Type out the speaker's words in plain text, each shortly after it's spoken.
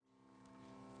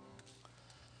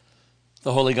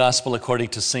The Holy Gospel according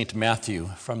to St. Matthew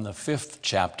from the 5th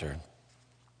chapter.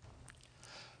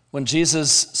 When Jesus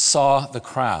saw the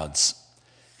crowds,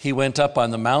 he went up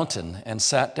on the mountain and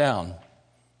sat down,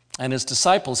 and his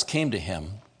disciples came to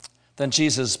him. Then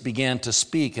Jesus began to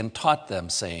speak and taught them,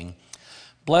 saying,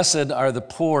 "Blessed are the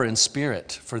poor in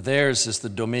spirit, for theirs is the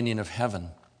dominion of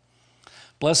heaven.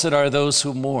 Blessed are those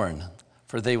who mourn,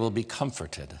 for they will be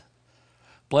comforted.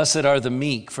 Blessed are the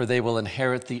meek, for they will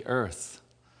inherit the earth.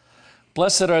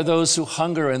 Blessed are those who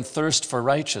hunger and thirst for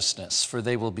righteousness, for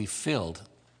they will be filled.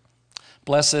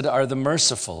 Blessed are the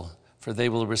merciful, for they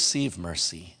will receive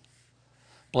mercy.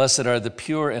 Blessed are the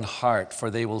pure in heart, for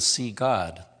they will see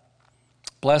God.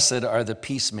 Blessed are the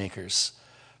peacemakers,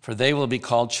 for they will be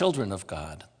called children of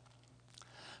God.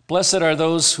 Blessed are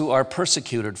those who are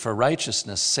persecuted for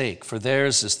righteousness' sake, for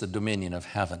theirs is the dominion of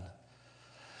heaven.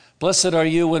 Blessed are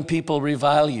you when people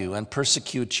revile you and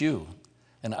persecute you,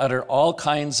 and utter all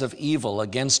kinds of evil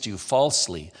against you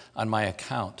falsely on my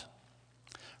account.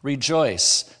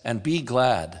 Rejoice and be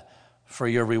glad, for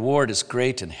your reward is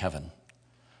great in heaven.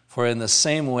 For in the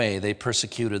same way they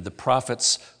persecuted the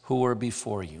prophets who were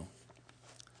before you."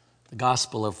 The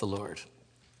Gospel of the Lord.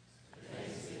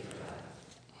 Thanks be to God.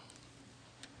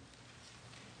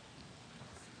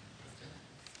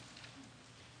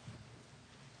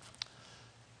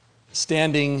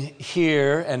 Standing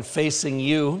here and facing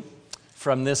you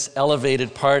from this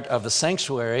elevated part of the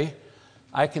sanctuary,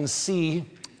 I can see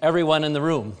everyone in the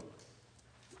room.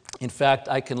 In fact,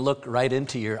 I can look right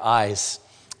into your eyes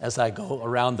as I go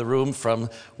around the room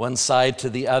from one side to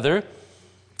the other.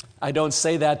 I don't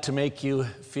say that to make you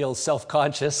feel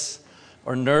self-conscious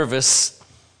or nervous.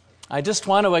 I just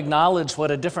want to acknowledge what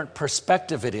a different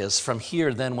perspective it is from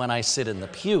here than when I sit in the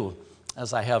pew,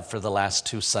 as I have for the last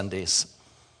 2 Sundays.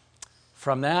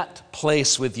 From that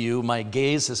place with you, my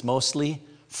gaze is mostly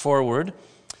forward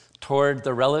toward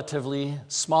the relatively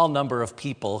small number of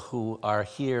people who are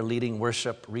here leading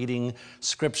worship, reading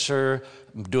scripture,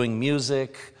 doing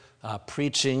music,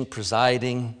 preaching,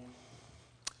 presiding.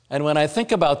 And when I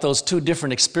think about those 2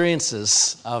 different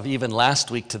experiences of even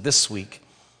last week to this week,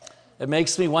 it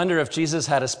makes me wonder if Jesus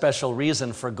had a special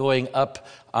reason for going up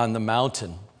on the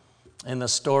mountain in the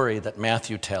story that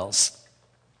Matthew tells.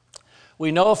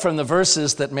 We know from the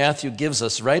verses that Matthew gives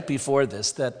us right before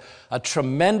this that a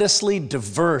tremendously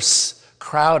diverse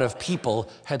crowd of people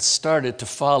had started to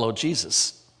follow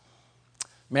Jesus.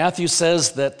 Matthew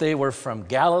says that they were from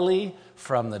Galilee,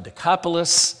 from the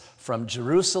Decapolis, from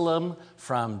Jerusalem,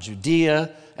 from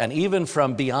Judea, and even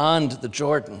from beyond the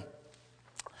Jordan.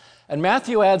 And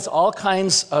Matthew adds all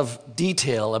kinds of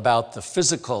detail about the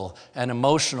physical and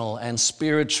emotional and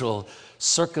spiritual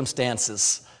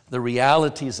circumstances, the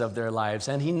realities of their lives.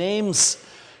 And he names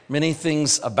many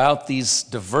things about these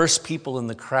diverse people in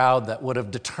the crowd that would have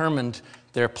determined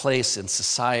their place in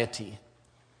society.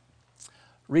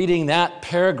 Reading that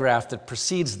paragraph that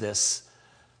precedes this,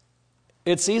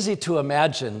 it's easy to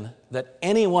imagine that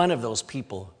any one of those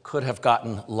people could have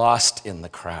gotten lost in the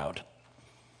crowd.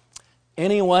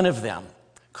 Any one of them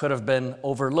could have been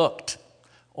overlooked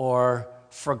or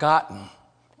forgotten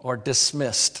or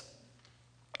dismissed.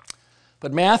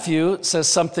 But Matthew says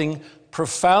something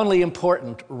profoundly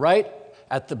important right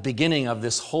at the beginning of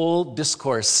this whole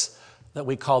discourse that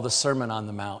we call the Sermon on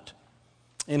the Mount.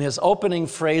 In his opening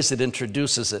phrase that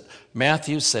introduces it,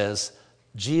 Matthew says,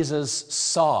 Jesus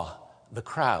saw the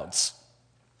crowds.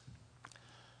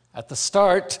 At the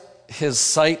start, his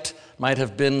sight might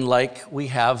have been like we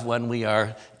have when we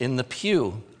are in the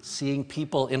pew, seeing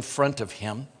people in front of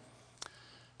him.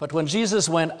 But when Jesus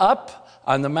went up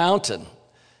on the mountain,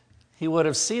 he would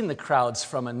have seen the crowds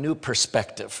from a new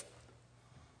perspective.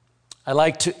 I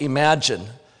like to imagine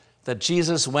that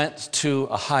Jesus went to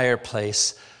a higher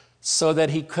place so that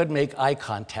he could make eye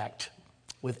contact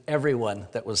with everyone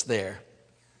that was there.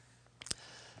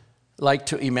 I like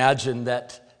to imagine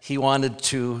that he wanted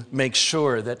to make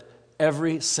sure that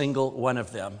every single one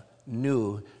of them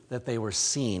knew that they were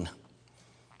seen.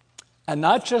 And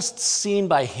not just seen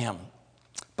by him,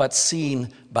 but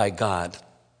seen by God.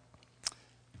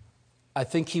 I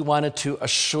think he wanted to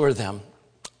assure them,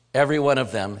 every one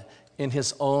of them, in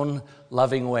his own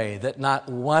loving way, that not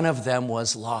one of them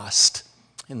was lost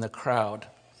in the crowd.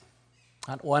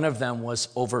 Not one of them was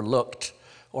overlooked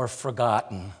or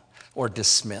forgotten or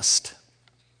dismissed.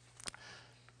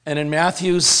 And in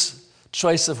Matthew's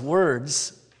choice of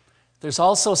words, there's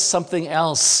also something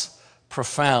else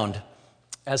profound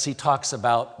as he talks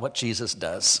about what Jesus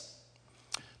does.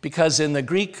 Because in the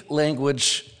Greek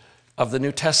language of the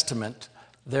New Testament,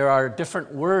 there are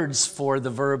different words for the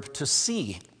verb to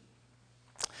see.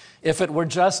 If it were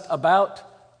just about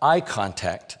eye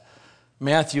contact,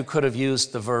 Matthew could have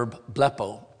used the verb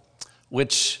blepo,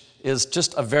 which is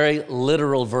just a very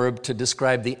literal verb to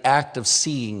describe the act of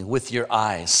seeing with your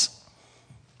eyes.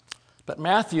 But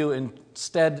Matthew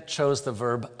instead chose the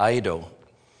verb eido,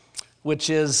 which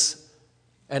is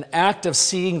an act of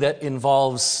seeing that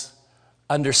involves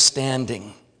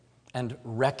understanding and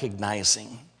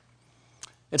recognizing.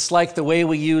 It's like the way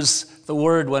we use the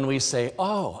word when we say,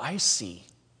 "Oh, I see."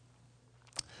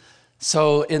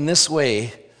 So in this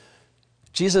way,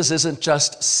 Jesus isn't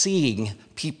just seeing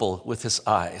people with his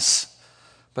eyes,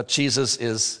 but Jesus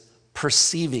is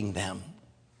perceiving them.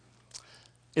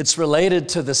 It's related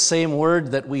to the same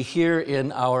word that we hear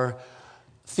in our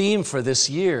theme for this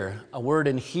year, a word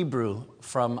in Hebrew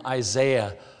from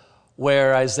Isaiah,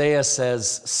 where Isaiah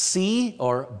says, "See,"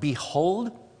 or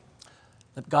 "behold,"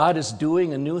 that God is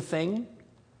doing a new thing.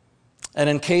 And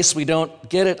in case we don't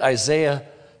get it, Isaiah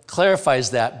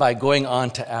clarifies that by going on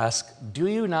to ask, "Do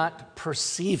you not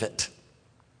perceive it?"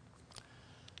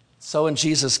 So in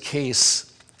Jesus'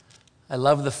 case, I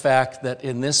love the fact that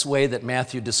in this way that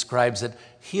Matthew describes it,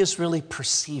 he is really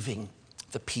perceiving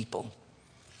the people.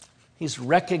 He's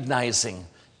recognizing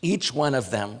each one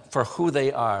of them for who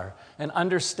they are and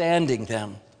understanding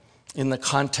them in the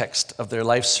context of their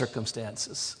life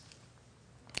circumstances.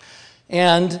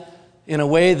 And in a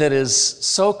way that is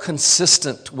so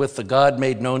consistent with the God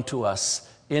made known to us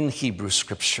in Hebrew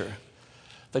Scripture,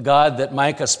 the God that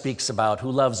Micah speaks about, who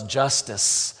loves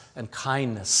justice and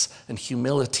kindness and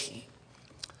humility.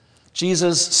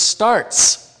 Jesus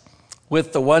starts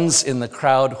with the ones in the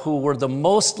crowd who were the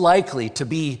most likely to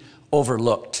be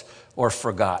overlooked or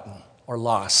forgotten or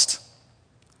lost.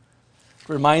 It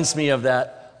reminds me of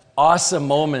that awesome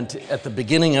moment at the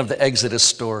beginning of the Exodus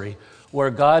story where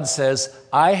God says,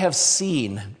 "I have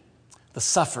seen the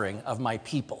suffering of my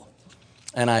people,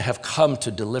 and I have come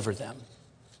to deliver them."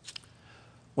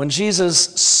 When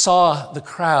Jesus saw the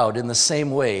crowd in the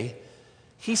same way,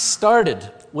 he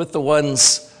started with the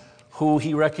ones who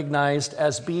he recognized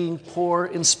as being poor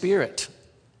in spirit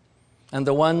and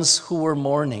the ones who were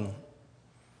mourning.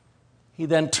 He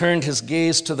then turned his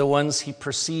gaze to the ones he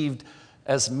perceived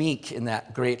as meek in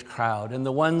that great crowd and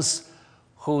the ones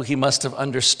who he must have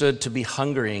understood to be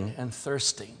hungering and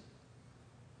thirsting.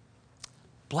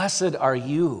 "Blessed are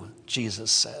you,"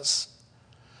 Jesus says,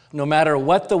 "no matter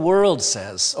what the world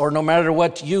says or no matter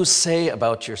what you say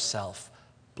about yourself.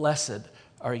 Blessed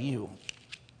are you."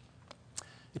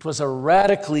 It was a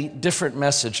radically different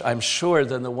message, I'm sure,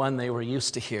 than the one they were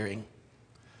used to hearing.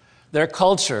 Their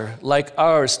culture, like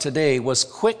ours today, was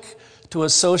quick to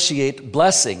associate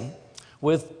blessing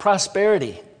with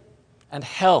prosperity and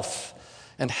health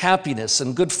and happiness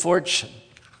and good fortune.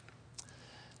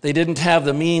 They didn't have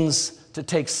the means to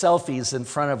take selfies in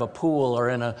front of a pool or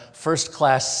in a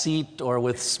first-class seat or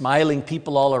with smiling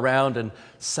people all around and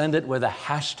send it with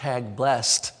a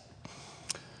 #blessed.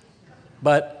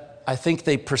 But I think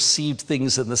they perceived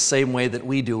things in the same way that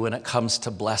we do when it comes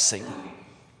to blessing.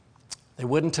 They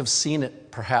wouldn't have seen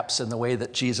it, perhaps, in the way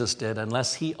that Jesus did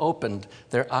unless he opened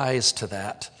their eyes to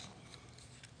that.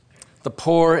 The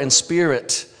poor in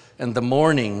spirit and the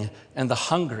mourning and the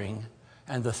hungering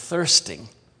and the thirsting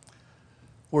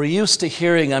were used to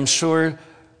hearing, I'm sure,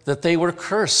 that they were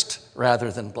cursed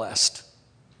rather than blessed.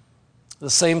 The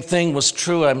same thing was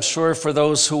true, I'm sure, for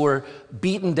those who were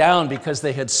beaten down because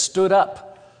they had stood up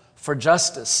for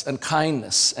justice and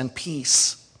kindness and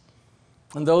peace,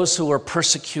 and those who were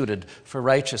persecuted for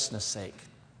righteousness' sake.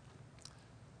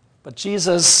 But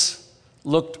Jesus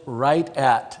looked right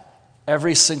at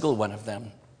every single one of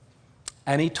them,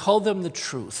 and he told them the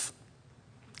truth.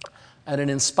 And it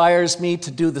inspires me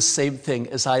to do the same thing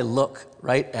as I look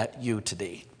right at you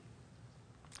today.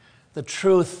 The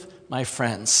truth, my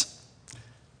friends,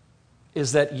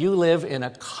 is that you live in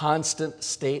a constant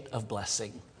state of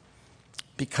blessing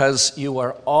because you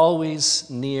are always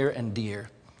near and dear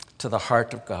to the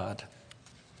heart of God.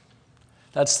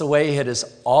 That's the way it has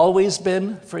always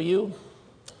been for you,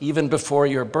 even before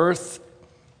your birth,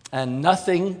 and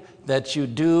nothing that you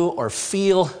do or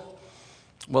feel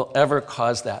will ever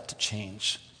cause that to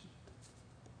change.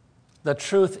 The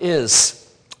truth is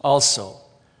also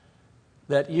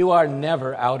that you are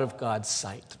never out of God's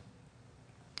sight.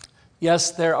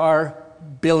 Yes, there are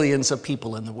billions of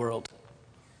people in the world,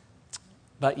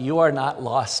 but you are not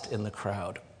lost in the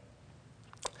crowd.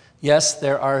 Yes,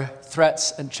 there are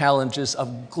threats and challenges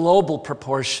of global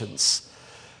proportions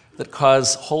that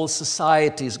cause whole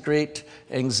societies great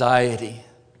anxiety,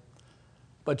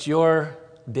 but your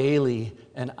daily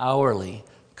and hourly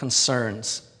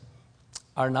concerns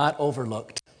are not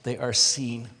overlooked, they are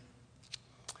seen.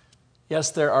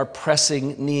 Yes, there are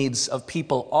pressing needs of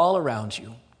people all around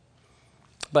you,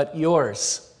 but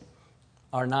yours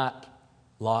are not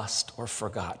lost or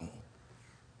forgotten.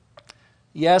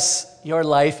 Yes, your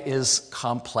life is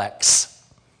complex,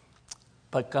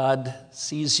 but God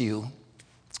sees you,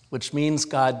 which means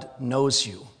God knows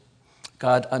you.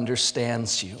 God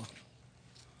understands you.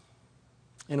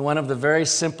 In one of the very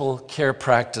simple care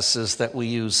practices that we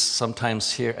use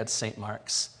sometimes here at St.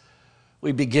 Mark's,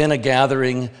 we begin a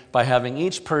gathering by having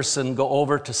each person go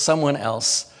over to someone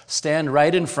else, stand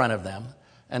right in front of them,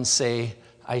 and say,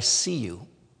 "I see you."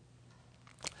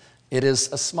 It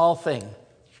is a small thing,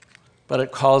 but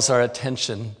it calls our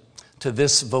attention to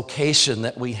this vocation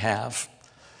that we have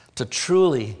to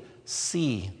truly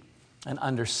see and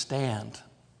understand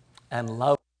and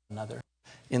love one another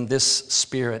in this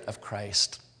spirit of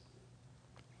Christ.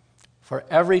 For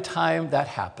every time that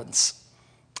happens,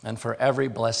 and for every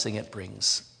blessing it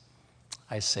brings,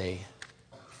 I say,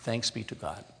 thanks be to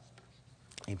God.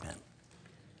 Amen.